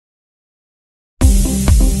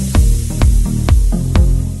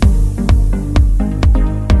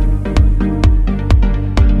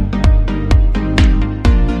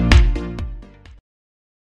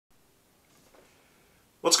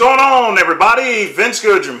on, everybody? Vince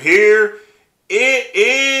Goodrum here. It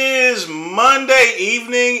is Monday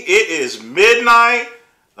evening. It is midnight.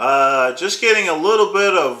 Just getting a little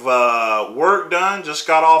bit of work done. Just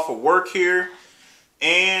got off of work here.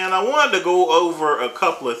 And I wanted to go over a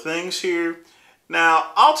couple of things here.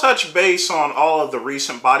 Now, I'll touch base on all of the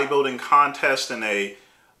recent bodybuilding contests in a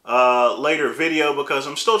later video because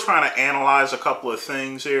I'm still trying to analyze a couple of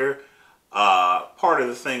things here. Part of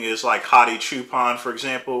the thing is like Hadi Chupon, for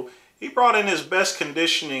example. He brought in his best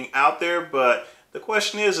conditioning out there, but the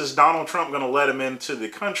question is Donald Trump going to let him into the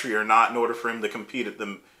country or not in order for him to compete at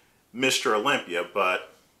the Mr. Olympia?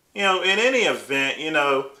 But, you know, in any event, you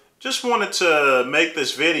know, just wanted to make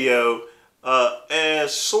this video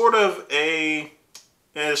as sort of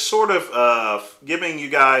giving you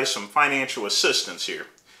guys some financial assistance here.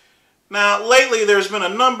 Now, lately there's been a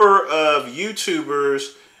number of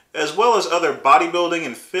YouTubers as well as other bodybuilding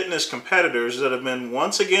and fitness competitors that have been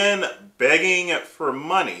once again begging for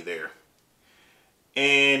money there.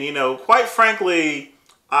 And, you know, quite frankly,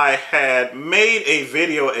 I had made a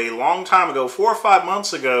video a long time ago, 4 or 5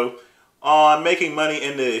 months ago, on making money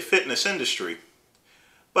in the fitness industry.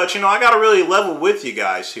 But, you know, I got to really level with you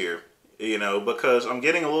guys here, you know, because I'm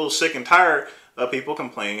getting a little sick and tired of people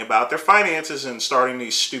complaining about their finances and starting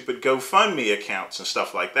these stupid GoFundMe accounts and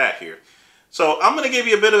stuff like that here. So I'm going to give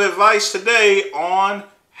you a bit of advice today on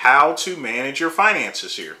how to manage your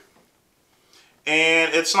finances here.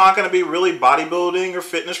 And it's not going to be really bodybuilding or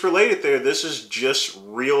fitness related there. This is just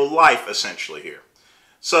real life essentially here.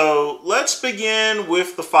 So let's begin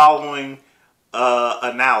with the following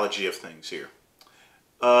analogy of things here.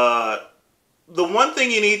 The one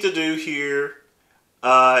thing you need to do here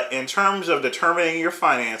in terms of determining your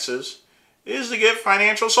finances is to get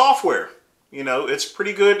financial software. You know, it's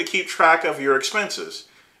pretty good to keep track of your expenses.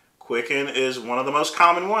 Quicken is one of the most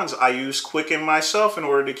common ones. I use Quicken myself in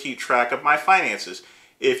order to keep track of my finances.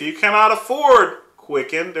 If you cannot afford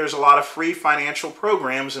Quicken, there's a lot of free financial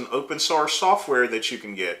programs and open source software that you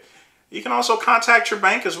can get. You can also contact your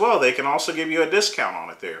bank as well. They can also give you a discount on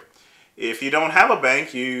it there. If you don't have a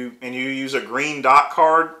bank and you use a green dot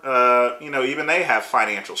card, you know, even they have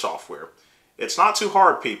financial software. It's not too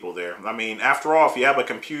hard, people, there. I mean, after all, if you have a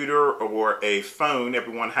computer or a phone,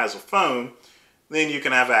 everyone has a phone, then you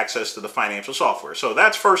can have access to the financial software. So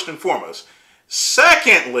that's first and foremost.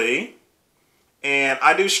 Secondly, and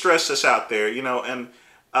I do stress this out there, you know, and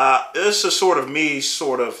this is sort of me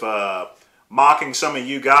mocking some of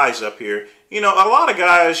you guys up here. You know, a lot of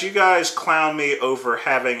guys, you guys clown me over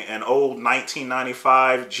having an old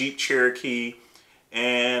 1995 Jeep Cherokee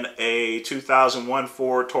and a 2001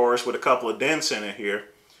 Ford Taurus with a couple of dents in it here.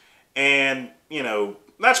 And, you know,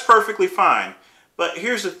 that's perfectly fine. But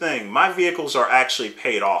here's the thing. My vehicles are actually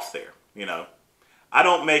paid off there, you know. I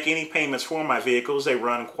don't make any payments for my vehicles. They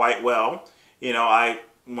run quite well. You know,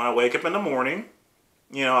 when I wake up in the morning,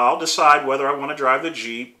 you know, I'll decide whether I want to drive the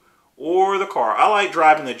Jeep or the car. I like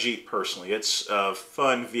driving the Jeep personally. It's a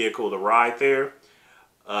fun vehicle to ride there.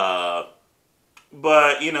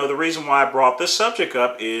 But, you know, the reason why I brought this subject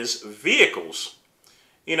up is vehicles.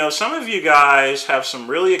 You know, some of you guys have some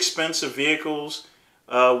really expensive vehicles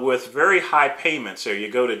with very high payments there.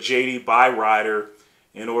 You go to JD Byrider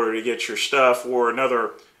in order to get your stuff, or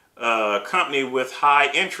another company with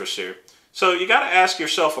high interest here. So you got to ask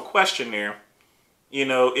yourself a question there. You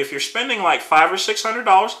know, if you're spending like $500 or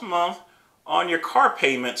 $600 a month on your car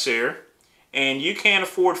payments here, and you can't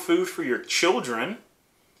afford food for your children,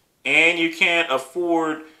 and you can't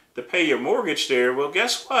afford to pay your mortgage there, well,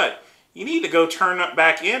 guess what? You need to go turn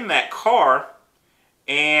back in that car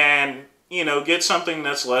and, you know, get something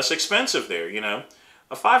that's less expensive there, you know.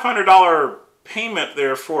 A $500 payment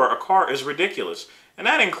there for a car is ridiculous. And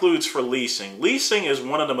that includes for leasing. Leasing is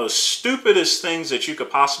one of the most stupidest things that you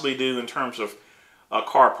could possibly do in terms of a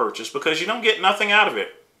car purchase, because you don't get nothing out of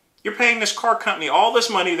it. You're paying this car company all this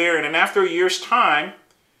money there, and then after a year's time,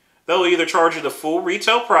 they'll either charge you the full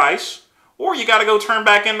retail price, or you got to go turn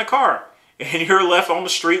back in the car. And you're left on the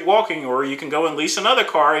street walking, or you can go and lease another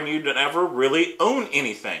car and you never really own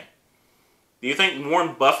anything. Do you think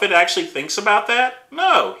Warren Buffett actually thinks about that?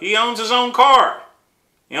 No, he owns his own car.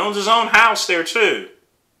 He owns his own house there too.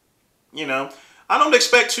 You know, I don't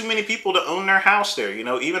expect too many people to own their house there. You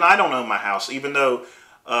know, even I don't own my house, even though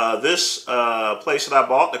this place that I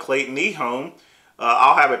bought, the Clayton E home,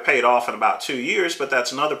 I'll have it paid off in about 2 years, but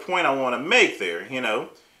that's another point I want to make there, you know,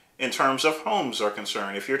 in terms of homes are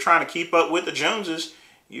concerned. If you're trying to keep up with the Joneses,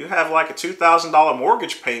 you have like a $2,000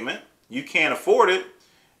 mortgage payment, you can't afford it,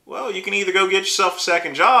 well, you can either go get yourself a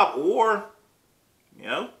second job or, you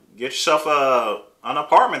know, get yourself an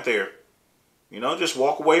apartment there. You know, just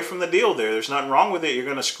walk away from the deal there. There's nothing wrong with it. You're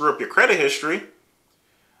going to screw up your credit history,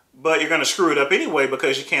 but you're going to screw it up anyway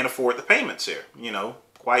because you can't afford the payments there. You know,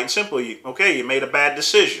 quite and simple. Okay, you made a bad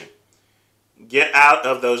decision. Get out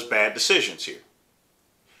of those bad decisions here.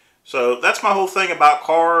 So that's my whole thing about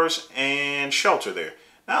cars and shelter there.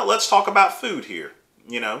 Now let's talk about food here.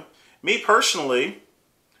 You know, me personally,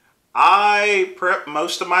 I prep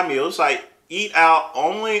most of my meals. I eat out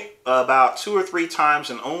only about 2 or 3 times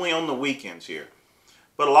and only on the weekends here.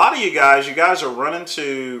 But a lot of you guys are running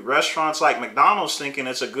to restaurants like McDonald's thinking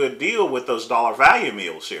it's a good deal with those dollar value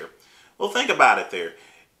meals here. Well, think about it there.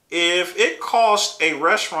 If it costs a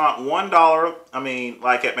restaurant $1, I mean,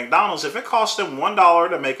 like at McDonald's, if it costs them $1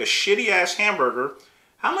 to make a shitty ass hamburger,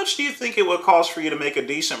 how much do you think it would cost for you to make a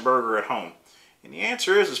decent burger at home? And the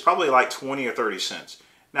answer is, it's probably like 20 or 30 cents.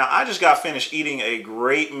 Now, I just got finished eating a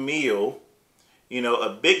great meal. You know,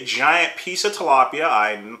 a big giant piece of tilapia.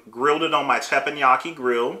 I grilled it on my teppanyaki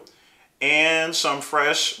grill and some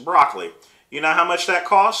fresh broccoli. You know how much that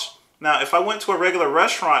costs? Now, if I went to a regular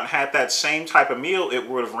restaurant and had that same type of meal, it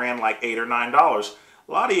would have ran like $8 or $9.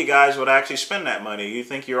 A lot of you guys would actually spend that money. You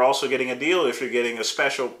think you're also getting a deal if you're getting a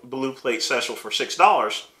special blue plate special for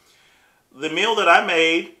 $6. The meal that I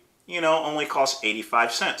made, you know, only cost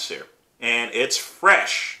 85 cents here. And it's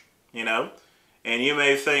fresh, you know. And you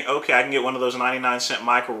may think, okay, I can get one of those 99-cent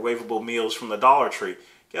microwavable meals from the Dollar Tree.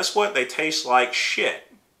 Guess what? They taste like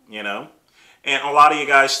shit, you know. And a lot of you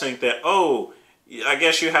guys think that, oh, I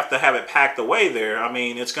guess you have to have it packed away there. I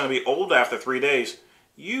mean, it's going to be old after 3 days.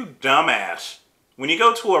 You dumbass. When you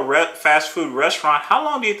go to a fast food restaurant, how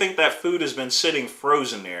long do you think that food has been sitting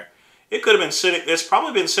frozen there? It could have been sitting, it's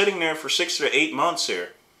probably been sitting there for 6 to 8 months here.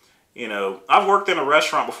 You know, I've worked in a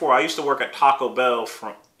restaurant before. I used to work at Taco Bell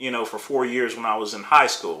for 4 years when I was in high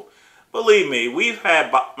school. Believe me,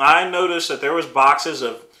 I noticed that there was boxes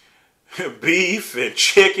of beef and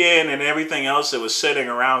chicken and everything else that was sitting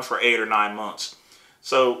around for 8 or 9 months.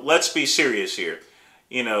 So let's be serious here.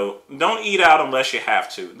 You know, don't eat out unless you have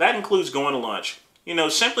to. That includes going to lunch. You know,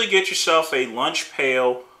 simply get yourself a lunch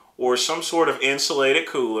pail or some sort of insulated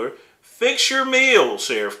cooler. Fix your meals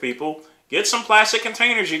here, people. Get some plastic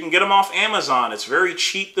containers. You can get them off Amazon. It's very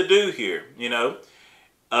cheap to do here, you know.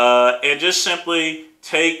 And just simply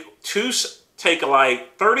take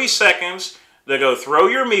like 30 seconds to go throw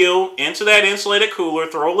your meal into that insulated cooler,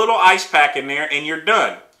 throw a little ice pack in there, and you're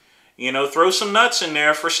done. You know, throw some nuts in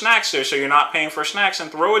there for snacks there so you're not paying for snacks, and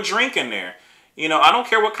throw a drink in there. You know, I don't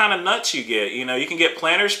care what kind of nuts you get. You know, you can get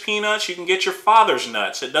Planters peanuts, you can get your father's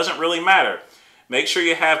nuts. It doesn't really matter. Make sure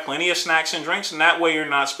you have plenty of snacks and drinks, and that way you're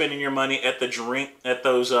not spending your money at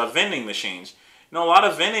those vending machines. You know, a lot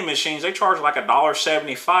of vending machines, they charge like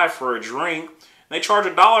 $1.75 for a drink. They charge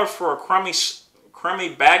 $1 for a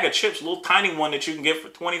crummy bag of chips, a little tiny one that you can get for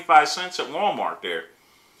 25 cents at Walmart there.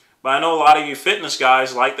 But I know a lot of you fitness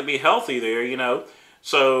guys like to be healthy there, you know.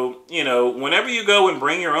 So, you know, whenever you go and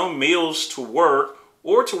bring your own meals to work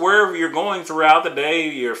or to wherever you're going throughout the day,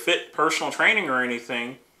 your fit personal training or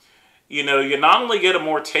anything, you know, you not only get a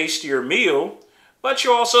more tastier meal, but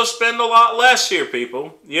you also spend a lot less here,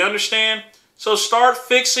 people. You understand? So start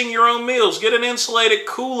fixing your own meals. Get an insulated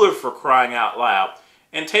cooler, for crying out loud,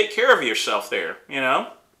 and take care of yourself there, you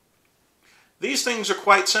know. These things are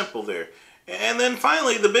quite simple there. And then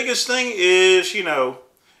finally, the biggest thing is, you know,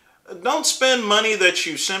 don't spend money that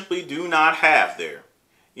you simply do not have there.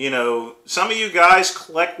 You know, some of you guys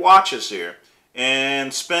collect watches here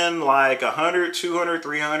and spend like $100, $200,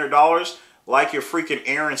 $300 like you're freaking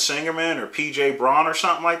Aaron Singerman or PJ Braun or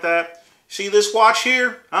something like that. See this watch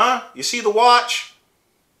here? Huh? You see the watch?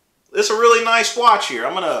 It's a really nice watch here.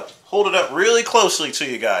 I'm going to hold it up really closely to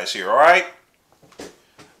you guys here, all right?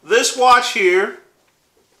 This watch here,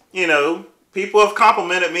 you know, people have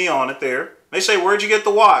complimented me on it there. They say, where'd you get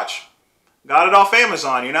the watch? Got it off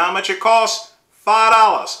Amazon. You know how much it costs? $5.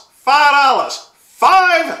 $5.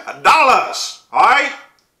 $5. All right?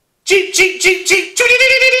 Cheap, cheap, cheap, cheap,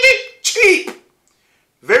 cheap, cheap.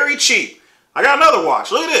 Very cheap. I got another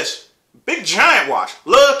watch. Look at this. Big giant watch.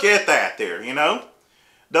 Look at that there, you know.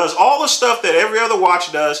 Does all the stuff that every other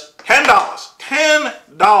watch does. $10.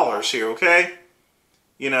 $10 here, okay?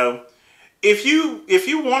 You know, if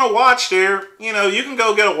you want a watch there, you know, you can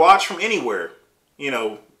go get a watch from anywhere, you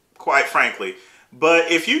know, quite frankly.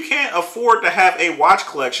 But if you can't afford to have a watch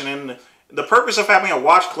collection, and the purpose of having a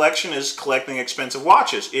watch collection is collecting expensive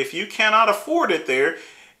watches. If you cannot afford it there,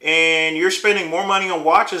 and you're spending more money on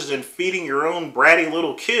watches than feeding your own bratty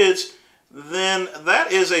little kids, then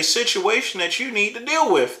that is a situation that you need to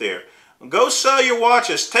deal with there. Go sell your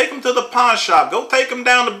watches. Take them to the pawn shop. Go take them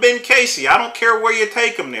down to Ben Casey. I don't care where you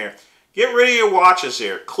take them there. Get rid of your watches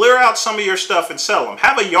there. Clear out some of your stuff and sell them.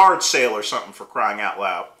 Have a yard sale or something, for crying out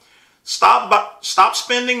loud. Stop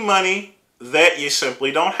spending money that you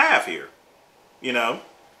simply don't have here. You know,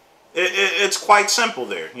 it's quite simple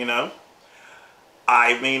there, you know.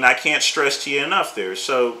 I mean, I can't stress to you enough there.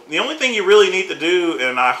 So the only thing you really need to do,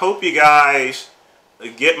 and I hope you guys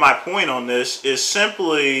get my point on this, is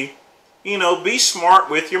simply, you know, be smart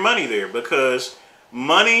with your money there, because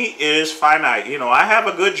money is finite. You know, I have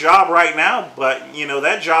a good job right now, but, you know,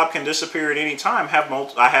 that job can disappear at any time.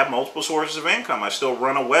 I have multiple sources of income. I still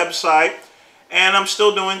run a website, and I'm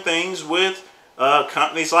still doing things with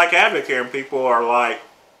companies like Advocare, and people are like,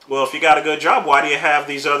 well, if you got a good job, why do you have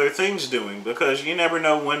these other things doing? Because you never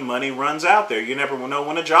know when money runs out there. You never know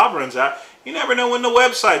when a job runs out. You never know when the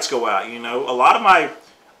websites go out. You know, a lot of my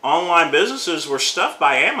online businesses were stuffed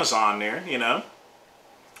by Amazon there, you know.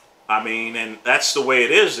 I mean, and that's the way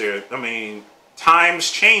it is there. I mean, times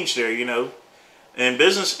change there, you know, and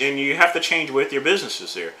business, and you have to change with your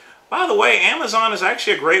businesses there. By the way, Amazon is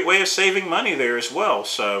actually a great way of saving money there as well.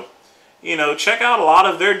 So, you know, check out a lot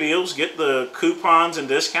of their deals. Get the coupons and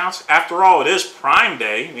discounts. After all, it is Prime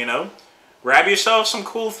Day, you know. Grab yourself some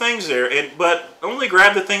cool things there, but only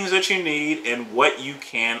grab the things that you need and what you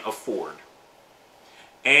can afford.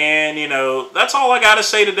 And, you know, that's all I got to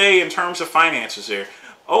say today in terms of finances there.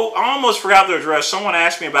 Oh, I almost forgot to address. Someone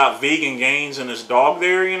asked me about Vegan Gains and his dog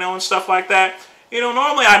there, you know, and stuff like that. You know,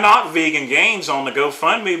 normally I knock Vegan Gains on the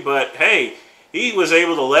GoFundMe, but hey, he was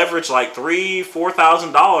able to leverage like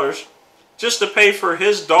 $3,000-$4,000 just to pay for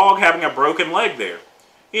his dog having a broken leg there.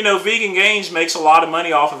 You know, Vegan Gains makes a lot of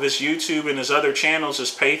money off of his YouTube and his other channels,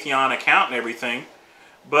 his Patreon account and everything.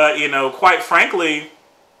 But, you know, quite frankly,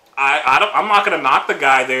 I'm not going to knock the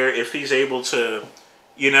guy there if he's able to,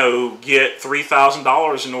 you know, get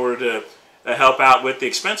 $3,000 in order to help out with the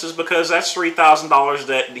expenses, because that's $3,000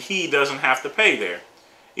 that he doesn't have to pay there.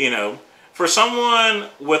 You know, for someone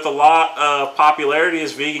with a lot of popularity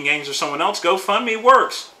as Vegan Gains or someone else, GoFundMe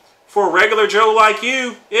works. For a regular Joe like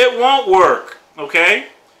you, it won't work, okay?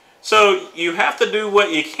 So you have to do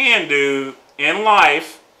what you can do in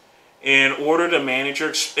life in order to manage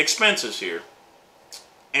your expenses here.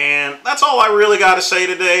 And that's all I really got to say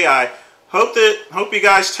today. I hope you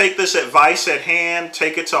guys take this advice at hand,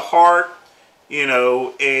 take it to heart, you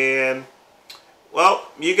know, and, well,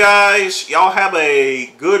 you guys, y'all have a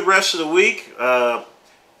good rest of the week.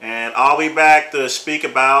 And I'll be back to speak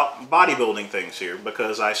about bodybuilding things here,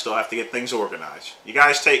 because I still have to get things organized. You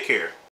guys take care.